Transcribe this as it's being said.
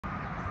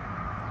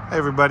Hi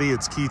everybody,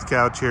 it's Keith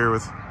Couch here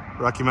with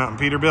Rocky Mountain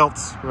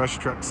Peterbilt, Rush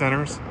Truck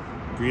Centers,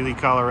 Greeley,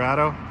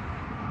 Colorado.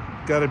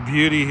 Got a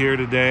beauty here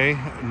today,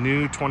 a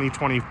new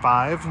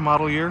 2025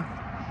 model year,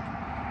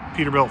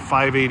 Peterbilt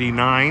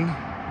 589.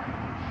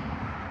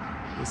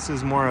 This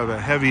is more of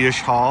a heavy-ish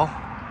haul.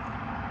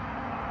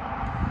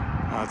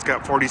 It's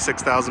got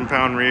 46,000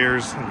 pound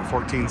rears and a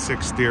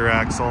 14.6 steer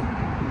axle.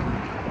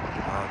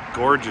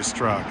 Gorgeous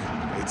truck.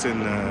 It's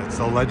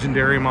a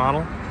legendary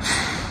model,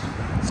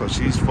 so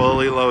she's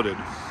fully loaded.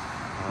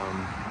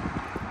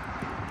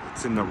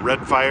 It's in the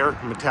red fire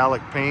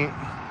metallic paint,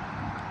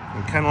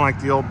 and kind of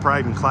like the old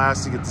Pride and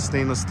Class, you get the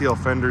stainless steel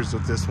fenders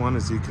with this one,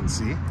 as you can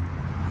see. You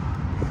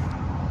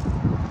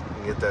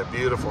get that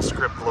beautiful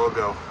script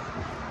logo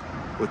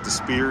with the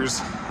spears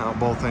out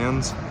both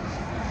ends.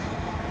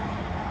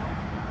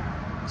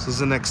 This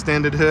is an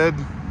extended hood,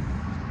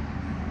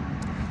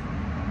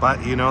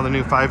 but you know the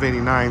new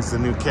 589's the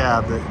new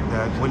cab,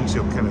 that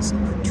windshield kind of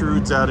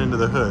protrudes out into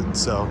the hood.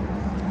 So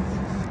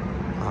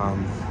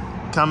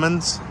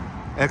Cummins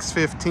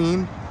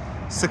X15,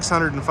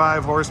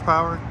 605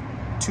 horsepower,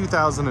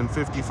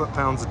 2,050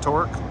 foot-pounds of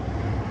torque.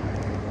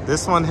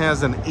 This one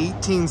has an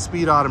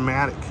 18-speed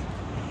automatic.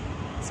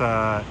 It's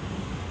a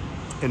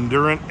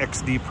Endurant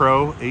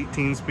XDPro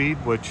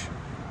 18-speed, which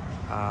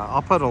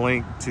I'll put a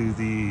link to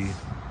the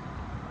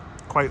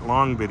quite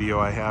long video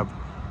I have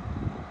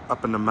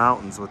up in the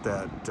mountains with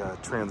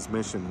that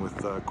transmission with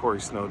Corey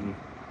Snowden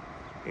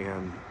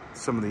and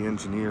some of the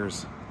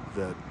engineers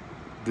that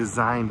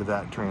designed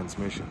that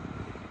transmission.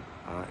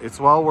 It's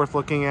well worth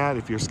looking at.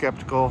 If you're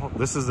skeptical,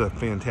 this is a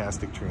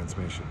fantastic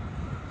transmission.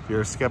 If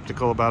you're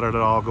skeptical about it at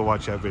all, go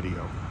watch that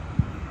video.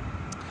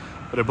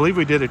 But I believe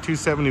we did a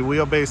 270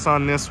 wheelbase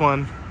on this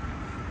one.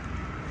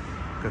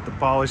 Got the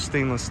polished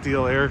stainless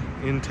steel air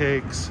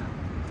intakes.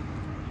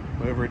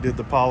 Whoever did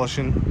the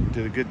polishing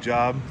did a good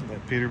job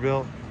at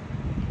Peterbilt.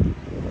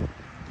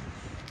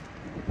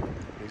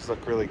 These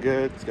look really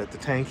good. It's got the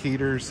tank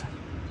heaters.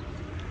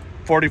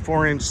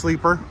 44-inch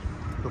sleeper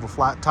with a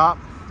flat top.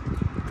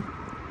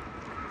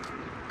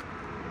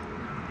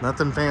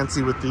 Nothing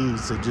fancy with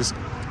these. They just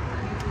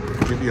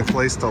give you a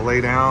place to lay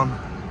down,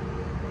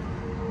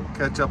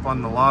 catch up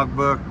on the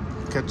logbook,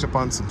 catch up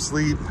on some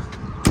sleep.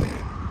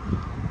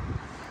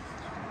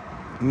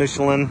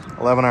 Michelin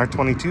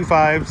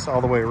 11R22.5s all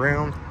the way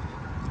around.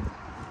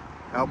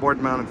 Outboard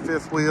mounted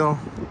fifth wheel,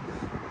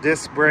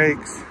 disc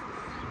brakes.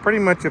 Pretty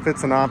much if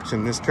it's an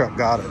option, this truck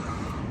got it.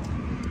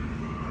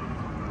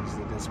 There's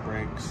the disc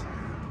brakes.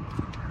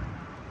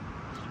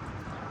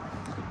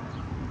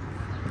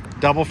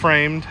 Double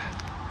framed.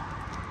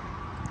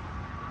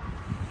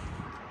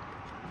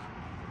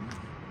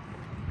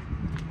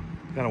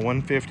 Got a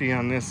 150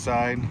 on this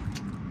side.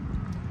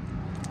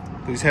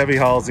 These heavy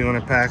hauls, you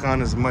want to pack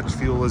on as much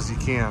fuel as you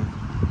can.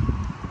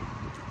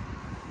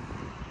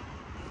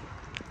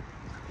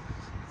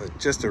 But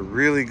just a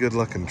really good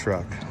looking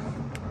truck.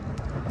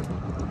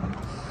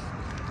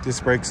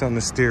 Disc brakes on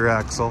the steer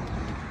axle.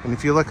 And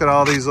if you look at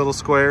all these little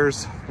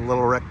squares,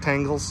 little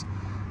rectangles,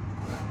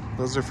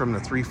 those are from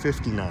the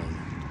 359.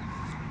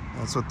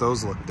 That's what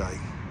those look like.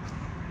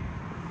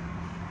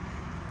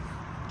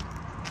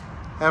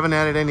 Haven't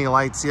added any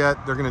lights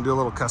yet. They're gonna do a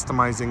little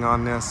customizing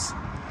on this.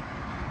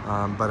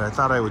 But I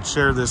thought I would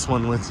share this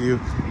one with you.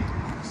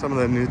 Some of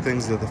the new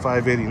things that the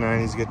 589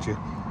 is, get you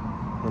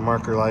the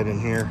marker light in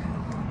here.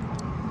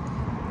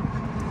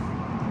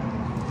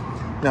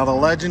 Now the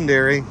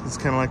legendary is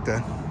kind of like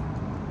the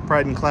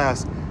Pride and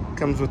Class.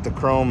 Comes with the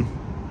chrome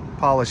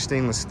polished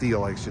stainless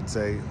steel, I should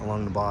say,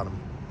 along the bottom.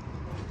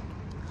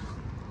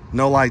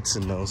 No lights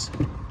in those.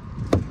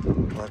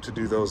 We'll have to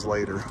do those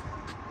later.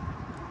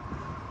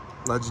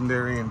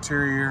 Legendary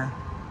interior.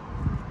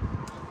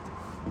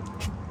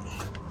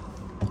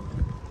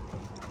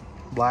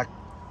 Black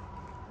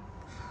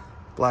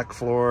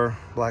floor,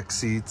 black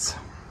seats.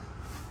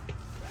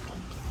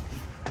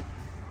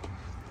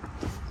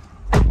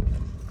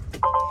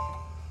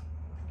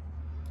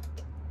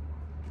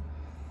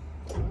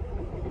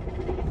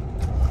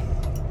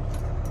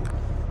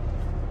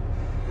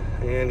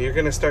 And you're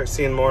gonna start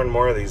seeing more and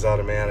more of these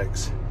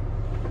automatics.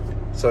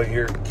 So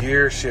your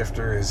gear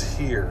shifter is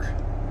here,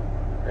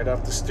 right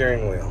off the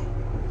steering wheel.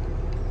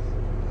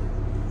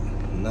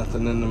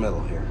 Nothing in the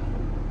middle here.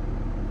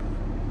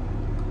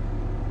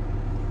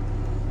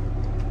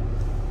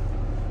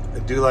 I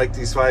do like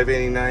these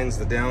 589s.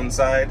 The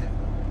downside,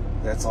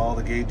 that's all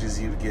the gauges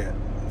you get,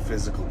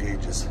 physical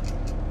gauges.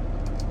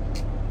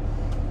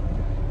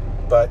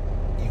 But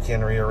you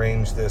can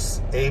rearrange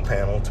this A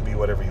panel to be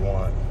whatever you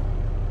want.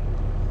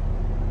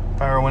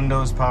 Power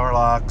windows, power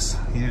locks,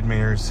 heated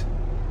mirrors,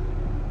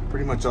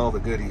 pretty much all the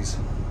goodies.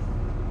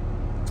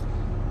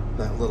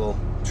 That little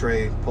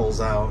tray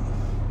pulls out.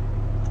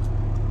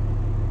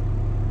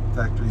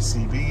 Factory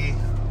CB.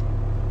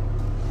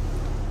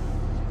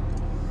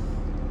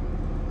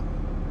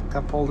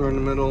 Cup holder in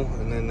the middle,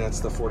 and then that's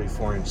the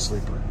 44-inch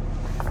sleeper.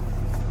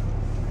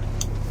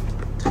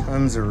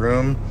 Tons of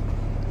room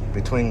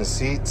between the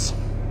seats.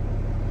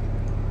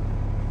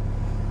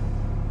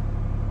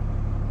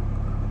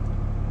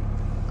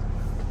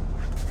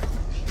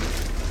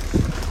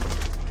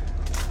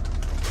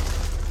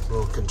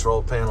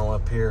 control panel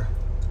up here.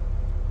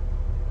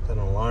 Got an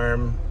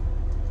alarm,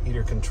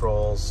 heater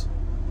controls.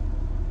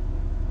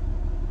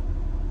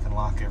 You can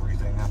lock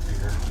everything up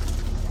here.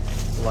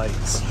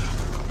 Lights.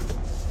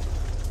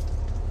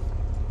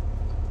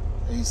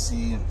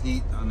 AC and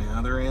heat on the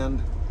other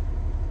end.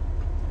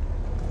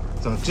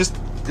 So just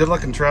good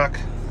looking truck.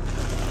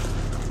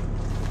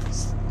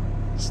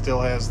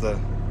 Still has the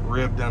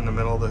rib down the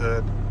middle of the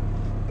hood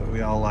that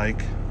we all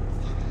like.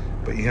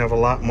 But you have a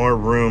lot more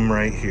room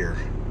right here.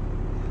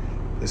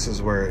 This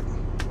is where it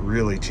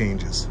really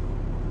changes.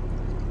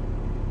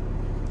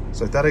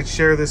 So I thought I'd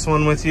share this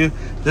one with you.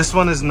 This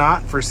one is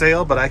not for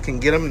sale, but I can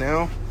get them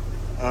now.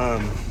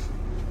 I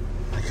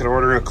could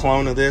order a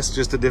clone of this,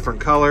 just a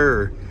different color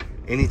or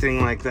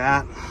anything like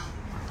that.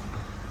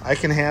 I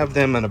can have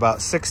them in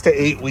about 6 to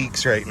 8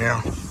 weeks right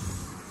now.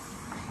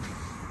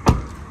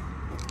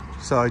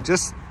 So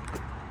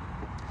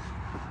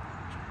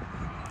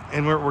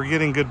and we're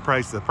getting good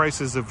prices. The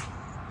prices have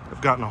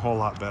gotten a whole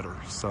lot better.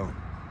 So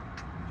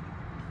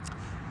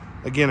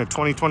again, a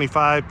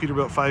 2025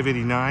 Peterbilt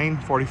 589,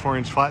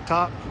 44-inch flat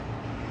top.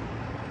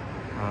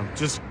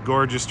 Just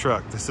gorgeous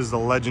truck. This is the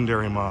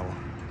legendary model.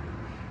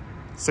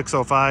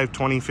 605,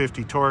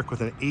 2050 torque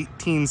with an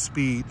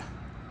 18-speed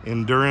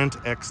Endurant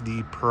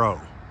XDPro.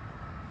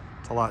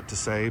 It's a lot to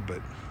say,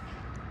 but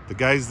the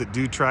guys that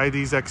do try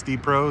these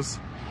XDPros,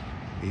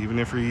 even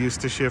if you're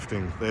used to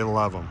shifting, they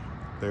love them.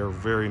 They're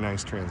very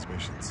nice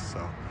transmissions.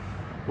 So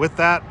with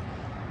that,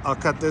 I'll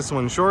cut this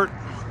one short.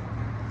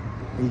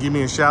 And give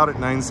me a shout at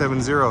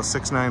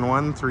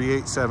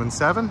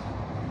 970-691-3877.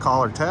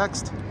 Call or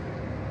text.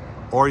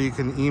 Or you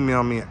can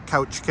email me at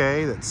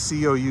couchk, that's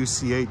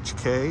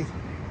COUCHK,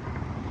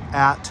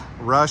 at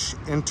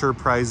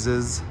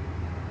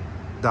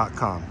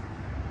rushenterprises.com.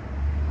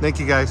 Thank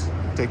you guys.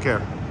 Take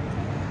care.